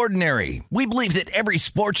don't do ordinary. We believe that every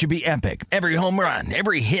sport should be epic. Every home run,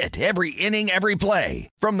 every hit, every inning, every play.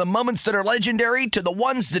 From the moments that are legendary to the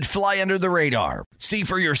ones that fly under the radar. See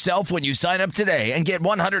for yourself when you sign up today and get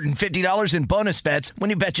 $150 in bonus bets when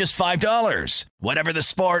you bet just $5. Whatever the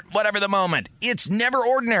sport, whatever the moment, it's never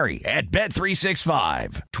ordinary at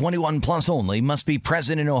Bet365. 21 plus only. Must be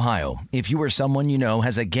present in Ohio. If you or someone you know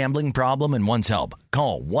has a gambling problem and wants help,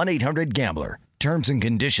 call 1-800-GAMBLER. Terms and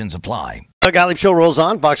conditions apply. The Gottlieb Show rolls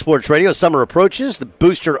on. Fox Sports Radio. Summer approaches. The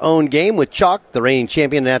Boost Your Own Game with Chalk, the reigning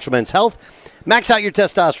champion of natural men's health. Max out your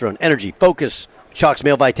testosterone, energy, focus. Chalk's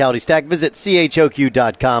Male Vitality Stack. Visit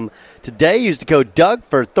choq.com today. Use the code Doug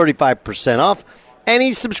for 35% off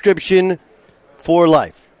any subscription for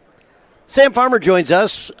life. Sam Farmer joins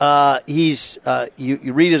us.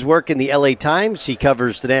 You read his work in the LA Times. He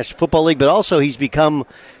covers the National Football League, but also he's become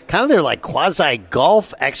kind of their like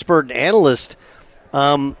quasi-golf expert and analyst.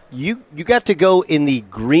 You got to go in the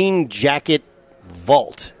green jacket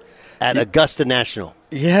vault at Augusta National.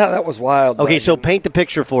 Yeah, that was wild. Okay, so paint the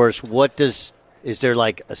picture for us. Is there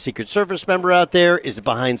like a Secret Service member out there? Is it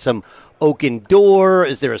behind some oaken door?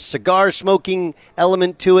 Is there a cigar smoking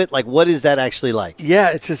element to it? Like, what is that actually like? Yeah,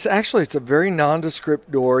 it's a very nondescript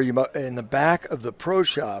door in the back of the pro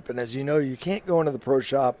shop. And as you know, you can't go into the pro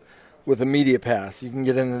shop with a media pass. You can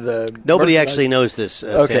get into the... Nobody actually knows this,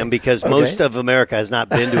 Sam, because most of America has not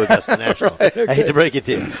been to Augusta National. Right, okay. I hate to break it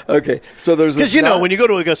to you. Okay, so there's... Because, when you go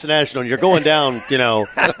to Augusta National and you're going down,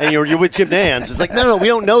 and you're with Jim Nance, it's like, no, we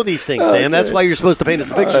don't know these things, Sam. Okay. That's why you're supposed to paint us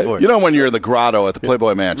a picture for it. When you're in the grotto at the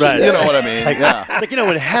Playboy Mansion. Right. You know what I mean? It's like,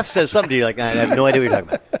 when Hef says something to you, like, I have no idea what you're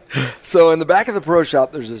talking about. So in the back of the pro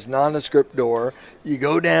shop, there's this nondescript door. You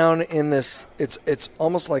go down in this... It's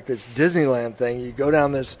almost like this Disneyland thing. You go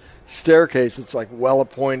down this staircase. It's like well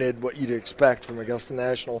appointed, what you'd expect from Augusta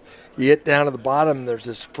National. You get down to the bottom, there's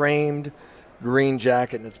this framed green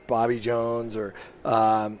jacket, and it's Bobby Jones or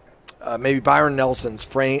maybe Byron Nelson's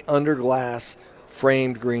under glass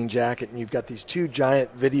framed green jacket, and you've got these two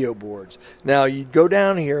giant video boards. Now, you go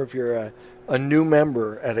down here if you're a new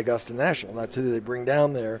member at Augusta National. That's who they bring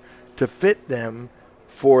down there to fit them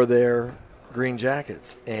for their green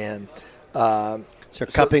jackets. And So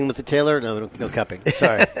cupping with the tailor? No cupping.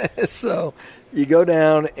 Sorry. So you go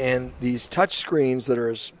down, and these touch screens that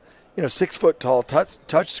are 6 foot tall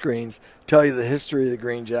touch screens tell you the history of the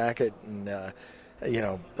green jacket and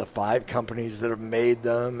the 5 companies that have made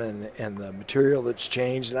them and the material that's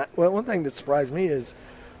changed. And one thing that surprised me is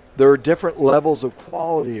there are different levels of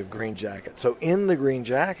quality of green jacket. So in the green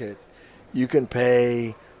jacket, you can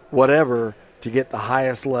pay whatever to get the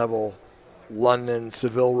highest level London,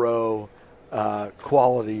 Savile Row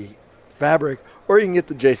quality fabric, or you can get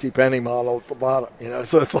the JCPenney model at the bottom.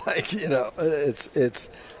 So it's like it's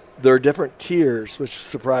there are different tiers, which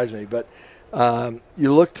surprised me. But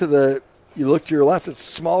you look to your left. It's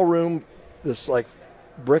a small room, this like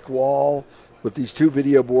brick wall with these 2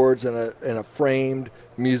 video boards and a framed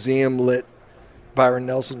museum lit Byron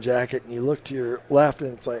Nelson jacket. And you look to your left,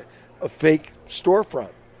 and it's like a fake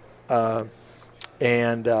storefront.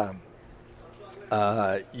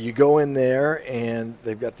 You go in there, and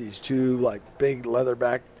they've got these 2 like big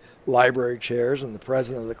leatherback library chairs, and the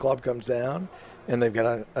president of the club comes down, and they've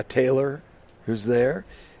got a tailor who's there,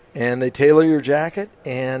 and they tailor your jacket,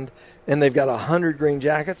 and they've got 100 green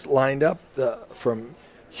jackets lined up from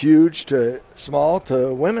huge to small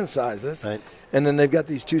to women's sizes, right. And then they've got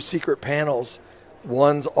these 2 secret panels.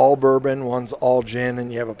 One's all bourbon, one's all gin,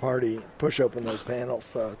 and you have a party. Push open those panels,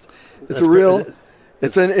 so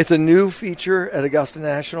it's a new feature at Augusta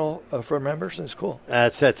National for members, and it's cool.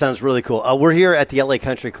 That sounds really cool. We're here at the LA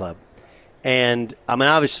Country Club, and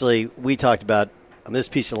obviously we talked about this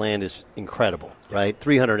piece of land is incredible, right?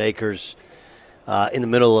 300 acres in the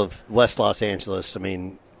middle of West Los Angeles.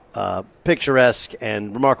 Picturesque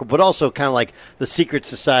and remarkable, but also kind of like the secret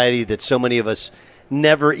society that so many of us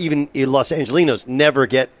never, even Los Angelinos, never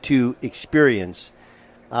get to experience.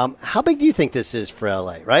 How big do you think this is for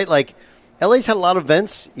LA, right? Like, LA's had a lot of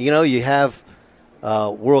events. You have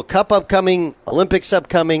World Cup upcoming, Olympics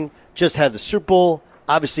upcoming, just had the Super Bowl.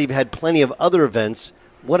 Obviously, you've had plenty of other events.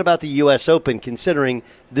 What about the U.S. Open, considering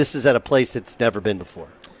this is at a place that's never been before?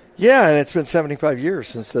 Yeah, and it's been 75 years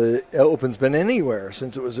since the Open's been anywhere,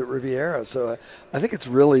 since it was at Riviera. So I think it's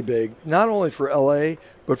really big, not only for L.A.,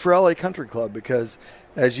 but for LA Country Club, because,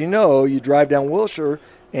 as you know, you drive down Wilshire,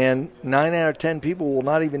 and 9 out of 10 people will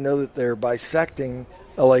not even know that they're bisecting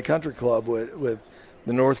LA Country Club with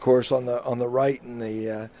the north course on the right and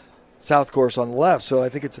the south course on the left. So I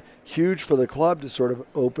think it's huge for the club to sort of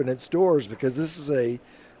open its doors, because this is a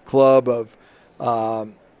club of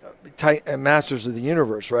masters of the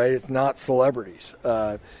universe, right? It's not celebrities,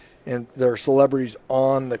 and there are celebrities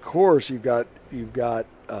on the course. You've got the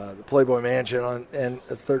Playboy Mansion on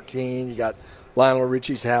N13. You got Lionel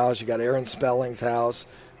Richie's house. You got Aaron Spelling's house,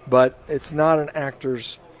 but it's not an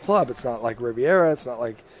actor's club. It's not like Riviera. It's not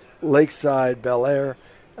like Lakeside, Bel Air.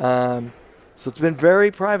 So it's been very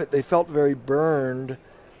private. They felt very burned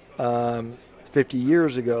 50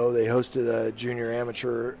 years ago, they hosted a junior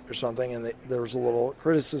amateur or something, and there was a little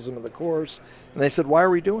criticism of the course. And they said, why are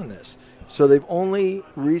we doing this? So they've only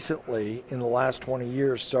recently, in the last 20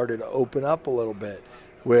 years, started to open up a little bit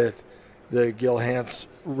with the Gil Hanse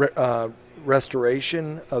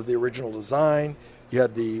restoration of the original design. You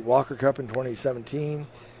had the Walker Cup in 2017,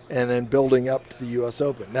 and then building up to the U.S.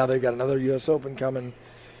 Open. Now they've got another U.S. Open coming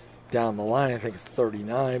down the line. I think it's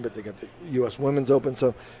 39, but they got the U.S. Women's Open.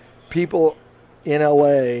 So people in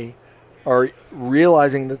L.A. are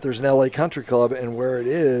realizing that there's an L.A. Country Club, and where it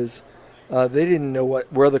is, they didn't know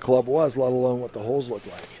where the club was, let alone what the holes looked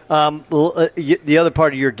like. The other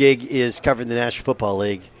part of your gig is covering the National Football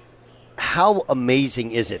League. How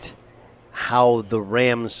amazing is it how the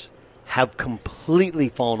Rams have completely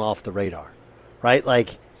fallen off the radar, right?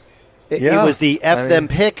 Like, it was the them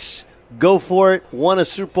picks, go for it, won a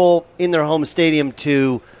Super Bowl in their home stadium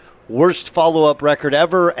to worst follow-up record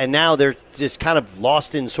ever, and now they're just kind of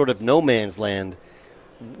lost in sort of no man's land.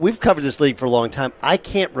 We've covered this league for a long time. I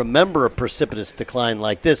can't remember a precipitous decline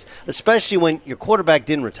like this, especially when your quarterback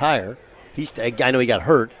didn't retire. I know he got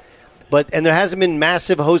hurt, and there hasn't been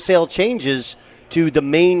massive wholesale changes to the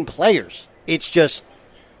main players. It's just,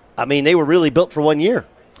 they were really built for 1 year.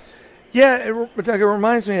 Yeah, it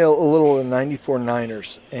reminds me a little of the 94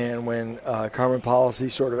 Niners, and when Carmen Policy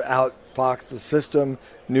sort of outfoxed the system,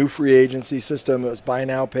 new free agency system, it was buy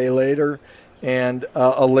now, pay later, and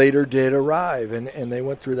a later did arrive, and they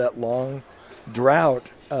went through that long drought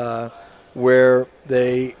where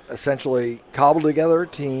they essentially cobbled together a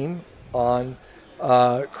team on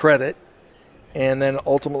credit, and then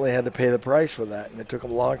ultimately had to pay the price for that, and it took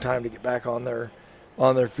them a long time to get back on their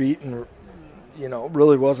feet, and it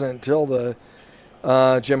really wasn't until the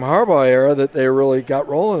Jim Harbaugh era that they really got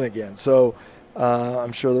rolling again. So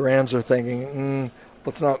I'm sure the Rams are thinking,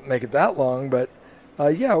 let's not make it that long. But,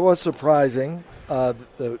 it was surprising.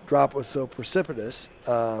 The drop was so precipitous.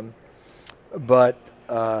 But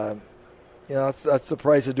that's the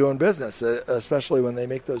price of doing business, especially when they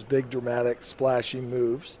make those big, dramatic, splashy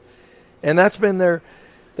moves. And that's been their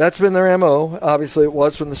MO. Obviously, it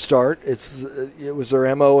was from the start. It was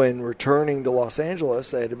their MO in returning to Los Angeles.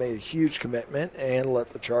 They had to make a huge commitment and let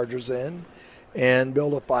the Chargers in and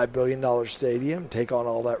build a $5 billion stadium, take on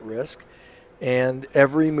all that risk. And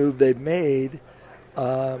every move they've made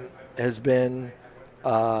has been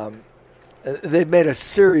they've made a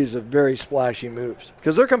series of very splashy moves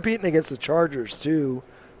because they're competing against the Chargers, too,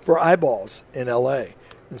 for eyeballs in L.A.,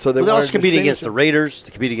 and so they're also competing against the Raiders.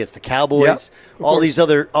 They compete against the Cowboys. Yep, all these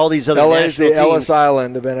other LA national is the teams. Ellis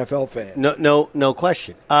Island of NFL fans. No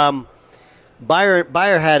question.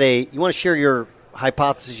 Bayer had a. You want to share your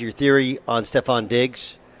hypothesis, your theory on Stephon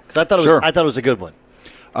Diggs? Because I thought it was a good one.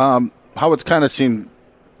 How it's kind of seemed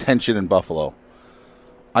tension in Buffalo.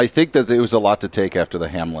 I think that there was a lot to take after the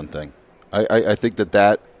Hamlin thing. I think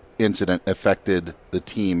that incident affected the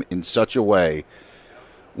team in such a way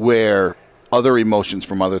where other emotions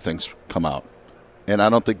from other things come out. And I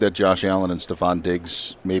don't think that Josh Allen and Stephon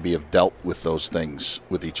Diggs maybe have dealt with those things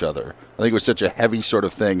with each other. I think it was such a heavy sort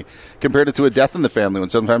of thing compared it to a death in the family when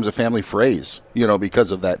sometimes a family frays,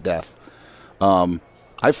 because of that death.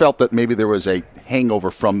 I felt that maybe there was a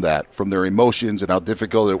hangover from that, from their emotions and how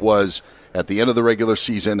difficult it was at the end of the regular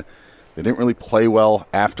season. They didn't really play well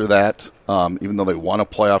after that, even though they won a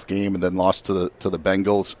playoff game and then lost to the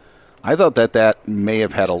Bengals. I thought that may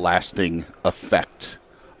have had a lasting effect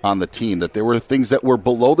on the team, that there were things that were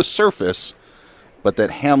below the surface, but that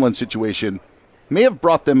Hamlin situation may have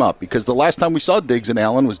brought them up, because the last time we saw Diggs and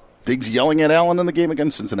Allen was Diggs yelling at Allen in the game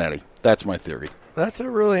against Cincinnati. That's my theory. That's a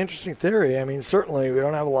really interesting theory. Certainly we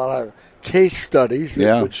don't have a lot of case studies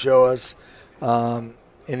that would show us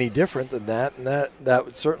any different than that, and that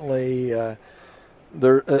would certainly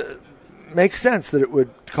makes sense that it would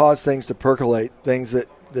cause things to percolate, things that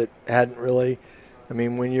hadn't really.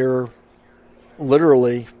 When you're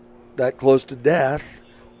literally that close to death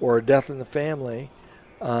or a death in the family,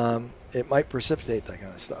 it might precipitate that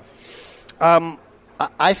kind of stuff.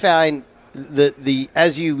 I find the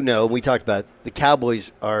as you know, we talked about, the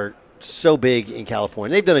Cowboys are so big in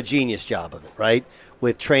California. They've done a genius job of it, right?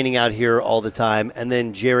 With training out here all the time. And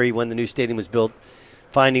then Jerry, when the new stadium was built,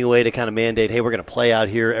 finding a way to kind of mandate, hey, we're going to play out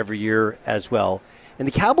here every year as well. And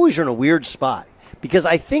the Cowboys are in a weird spot because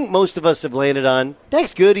I think most of us have landed on,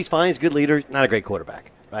 Dak's good, he's fine, he's a good leader, not a great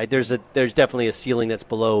quarterback, right? There's definitely a ceiling that's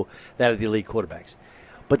below that of the elite quarterbacks.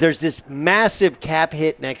 But there's this massive cap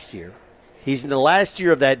hit next year. He's in the last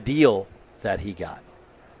year of that deal that he got.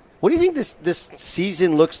 What do you think this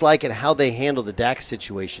season looks like and how they handle the Dak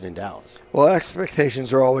situation in Dallas? Well,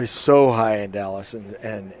 expectations are always so high in Dallas,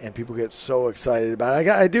 and people get so excited about it.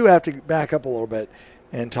 I do have to back up a little bit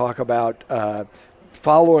and talk about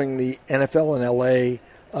following the NFL in L.A.,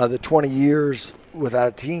 the 20 years without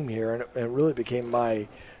a team here, and it really became my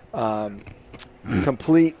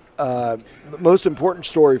complete most important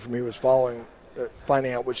story for me was finding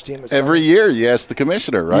out which team was every year. You ask the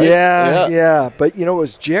commissioner, right? Yeah. But it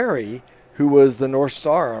was Jerry who was the North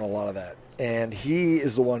Star on a lot of that, and he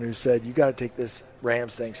is the one who said you got to take this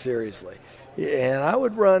Rams thing seriously. And I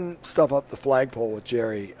would run stuff up the flagpole with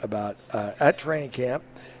Jerry about at training camp,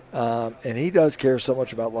 and he does care so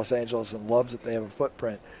much about Los Angeles and loves that they have a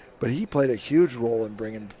footprint. But he played a huge role in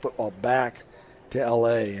bringing football back to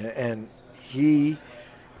L.A. And he,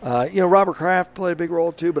 Robert Kraft played a big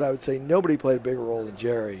role too, but I would say nobody played a bigger role than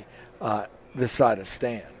Jerry this side of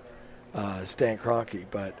Stan Kroenke.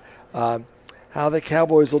 But how the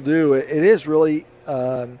Cowboys will do, it is really,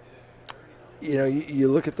 you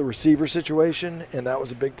look at the receiver situation, and that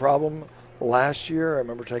was a big problem last year. I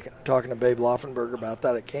remember talking to Babe Laufenberger about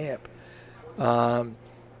that at camp.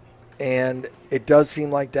 And it does seem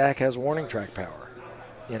like Dak has warning track power.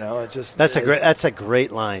 It's just that's a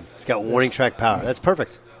great line. He's got warning track power. That's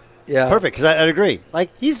perfect. Yeah, perfect. Because I'd agree. Like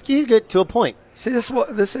he's good to a point. See,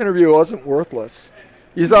 this interview wasn't worthless.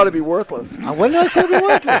 You thought it'd be worthless. When did I say it'd be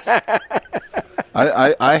worthless?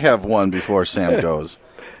 I have one before Sam goes,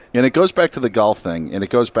 and it goes back to the golf thing, and it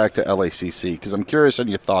goes back to LACC because I'm curious on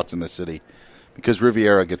your thoughts in the city because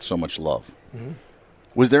Riviera gets so much love. Mm-hmm.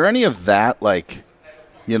 Was there any of that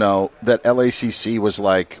that LACC was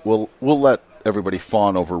like, we'll let everybody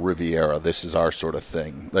fawn over Riviera. This is our sort of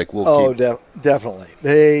thing. Like definitely.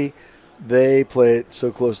 They play it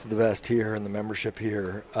so close to the vest here, and the membership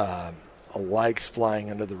here likes flying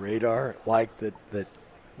under the radar. Like that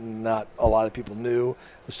not a lot of people knew. I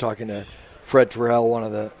was talking to Fred Terrell, one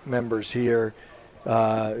of the members here,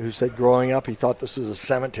 who said growing up he thought this was a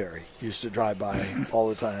cemetery. He used to drive by all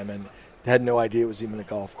the time and had no idea it was even a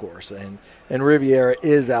golf course. And Riviera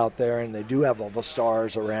is out there, and they do have all the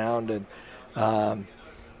stars around.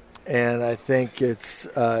 And I think it's,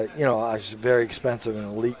 it's very expensive, an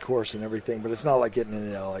elite course and everything, but it's not like getting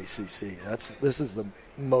into LACC. This is the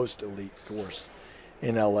most elite course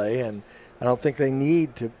in LA, and I don't think they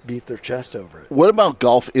need to beat their chest over it. What about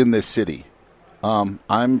golf in this city?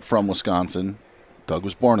 I'm from Wisconsin. Doug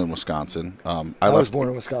was born in Wisconsin. I was born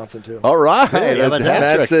in Wisconsin, too. All right.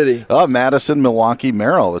 Mad City. Oh, Madison, Milwaukee,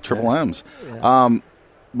 Merrill, the Triple M's. Yeah.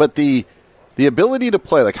 But the ability to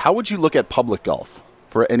play, like, how would you look at public golf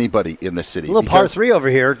for anybody in the city? A little par 3 over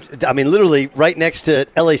here. I mean, literally right next to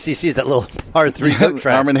LACC is that little par 3 track.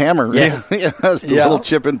 Arm and Hammer. Yeah. That's the little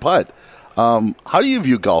chip and putt. How do you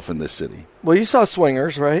view golf in this city? Well, you saw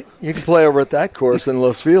Swingers, right? You can play over at that course in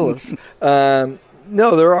Los Feliz. No,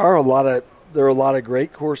 there are a lot of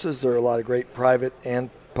great courses. There are a lot of great private and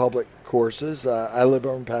public courses. I live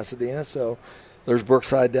over in Pasadena, so there's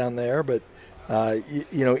Brookside down there. But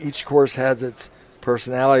each course has its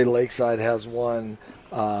personality. Lakeside has one.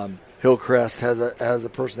 Hillcrest has a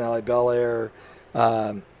personality. Bel Air.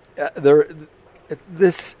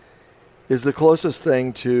 This is the closest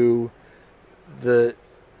thing to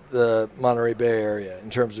the Monterey Bay area in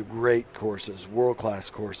terms of great courses, world-class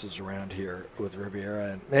courses around here with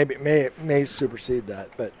Riviera, and maybe may supersede that.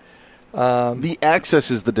 But the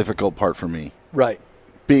access is the difficult part for me. Right.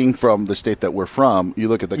 Being from the state that we're from, you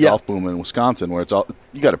look at the golf boom in Wisconsin, where it's all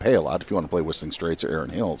you got to pay a lot if you want to play Whistling Straits or Erin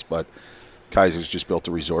Hills. But Kaiser's just built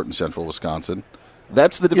a resort in central Wisconsin.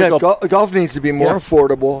 That's the difficult. Yeah, golf needs to be more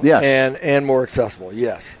affordable, yes, and more accessible.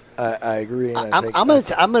 Yes. I agree. I'm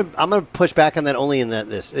gonna push back on that only in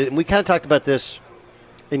this. And we kind of talked about this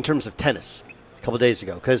in terms of tennis a couple of days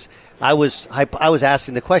ago because I was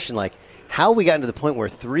asking the question like how we gotten to the point where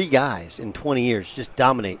 3 guys in 20 years just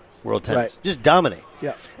dominate world tennis, just dominate.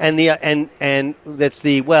 Yeah. And that's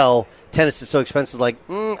tennis is so expensive. Like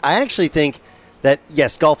I actually think that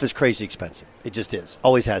yes, golf is crazy expensive. It just is,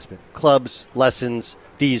 always has been. Clubs, lessons,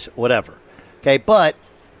 fees, whatever. Okay, but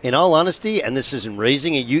in all honesty, and this is in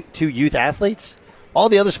raising two youth athletes, all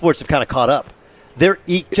the other sports have kind of caught up. They're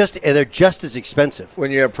just as expensive. When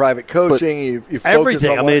you have private coaching, you focus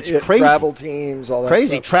everything. On it's crazy. Travel teams, all that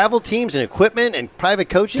crazy. Stuff. Travel teams and equipment and private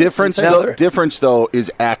coaching. Difference though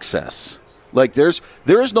is access. Like there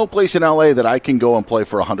is no place in LA that I can go and play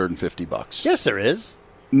for $150. Yes, there is.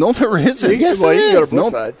 No, there isn't. Yes, there is. You can go to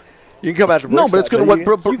Nope. Brookside. You can come out to Brookside. No, but it's going to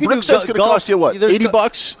Brookside's going to cost you what?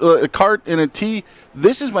 $80 a cart and a tee.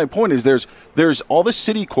 This is my point. Is there's all the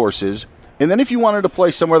city courses, and then if you wanted to play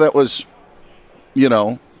somewhere that was, I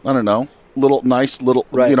don't know, nice little,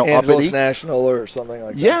 right. Angeles uppity National or something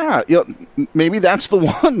like that. Yeah, maybe that's the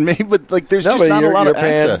one. Maybe, but there's just not a lot of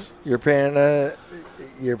access. You're paying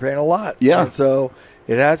a lot. Yeah, and so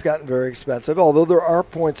it has gotten very expensive. Although there are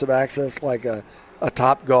points of access like a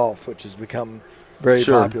Top Golf, which has become very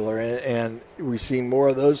popular, and we've seen more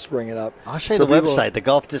of those springing up. I'll show you the website, the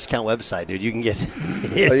golf discount website, dude. You can get.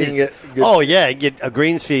 You can get you get a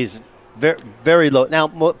greens fees very, very low. Now,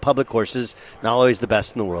 public courses not always the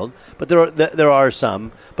best in the world, but there are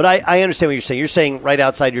some. But I understand what you're saying. You're saying right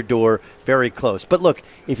outside your door, very close. But look,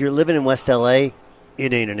 if you're living in West LA,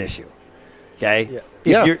 it ain't an issue. Okay.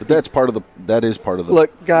 Yeah, but that is part of the.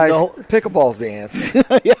 Look, guys, pickleball's the answer.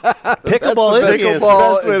 Pickleball is the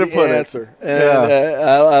best way to put it. And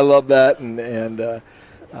I love that, and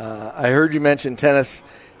I heard you mention tennis,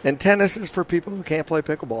 and tennis is for people who can't play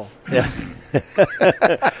pickleball. Yeah.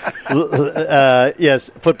 Yes,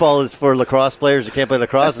 football is for lacrosse players who can't play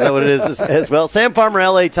lacrosse. Is that what it is as well? Sam Farmer,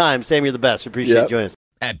 LA Times. Sam, you're the best. Appreciate you joining us.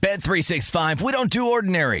 At Bet365, we don't do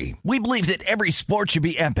ordinary. We believe that every sport should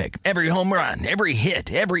be epic. Every home run, every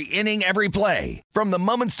hit, every inning, every play. From the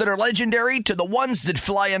moments that are legendary to the ones that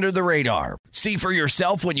fly under the radar. See for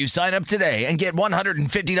yourself when you sign up today and get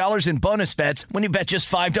 $150 in bonus bets when you bet just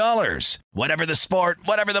 $5. Whatever the sport,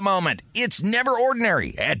 whatever the moment, it's never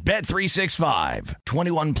ordinary at Bet365.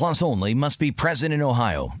 21 plus only. Must be present in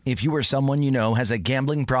Ohio. If you or someone you know has a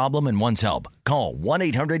gambling problem and wants help, call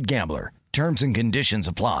 1-800-GAMBLER. Terms and conditions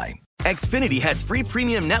apply. Xfinity has free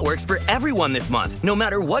premium networks for everyone this month, no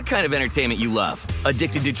matter what kind of entertainment you love.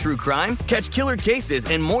 Addicted to true crime? Catch killer cases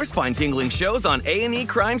and more spine-tingling shows on A&E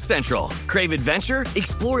Crime Central. Crave adventure?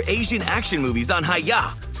 Explore Asian action movies on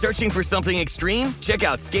Hi-Ya. Searching for something extreme? Check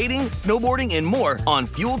out skating, snowboarding, and more on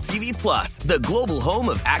Fuel TV Plus, the global home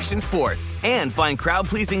of action sports. And find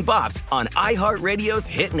crowd-pleasing bops on iHeartRadio's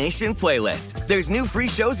Hit Nation playlist. There's new free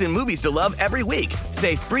shows and movies to love every week.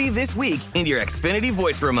 Say free this week in your Xfinity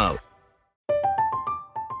voice remote.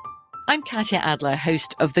 I'm Katya Adler,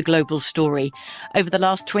 host of The Global Story. Over the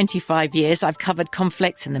last 25 years, I've covered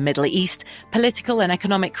conflicts in the Middle East, political and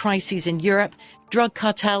economic crises in Europe, drug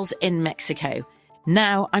cartels in Mexico.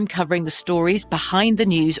 Now I'm covering the stories behind the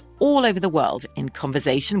news all over the world in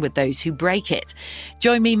conversation with those who break it.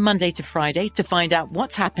 Join me Monday to Friday to find out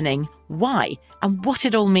what's happening, why, and what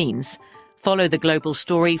it all means. Follow The Global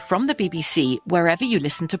Story from the BBC wherever you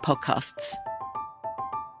listen to podcasts.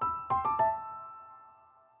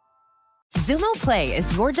 Xumo Play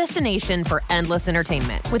is your destination for endless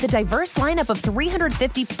entertainment. With a diverse lineup of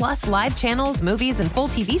 350-plus live channels, movies, and full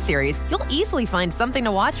TV series, you'll easily find something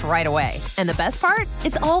to watch right away. And the best part?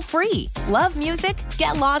 It's all free. Love music?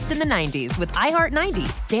 Get lost in the 90s with iHeart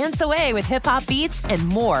 90s. Dance away with hip-hop beats and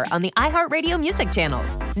more on the iHeartRadio music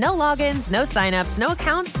channels. No logins, no signups, no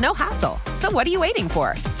accounts, no hassle. So what are you waiting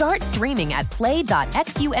for? Start streaming at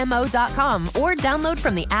play.xumo.com or download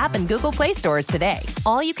from the app and Google Play stores today.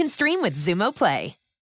 All you can stream with Xumo Play.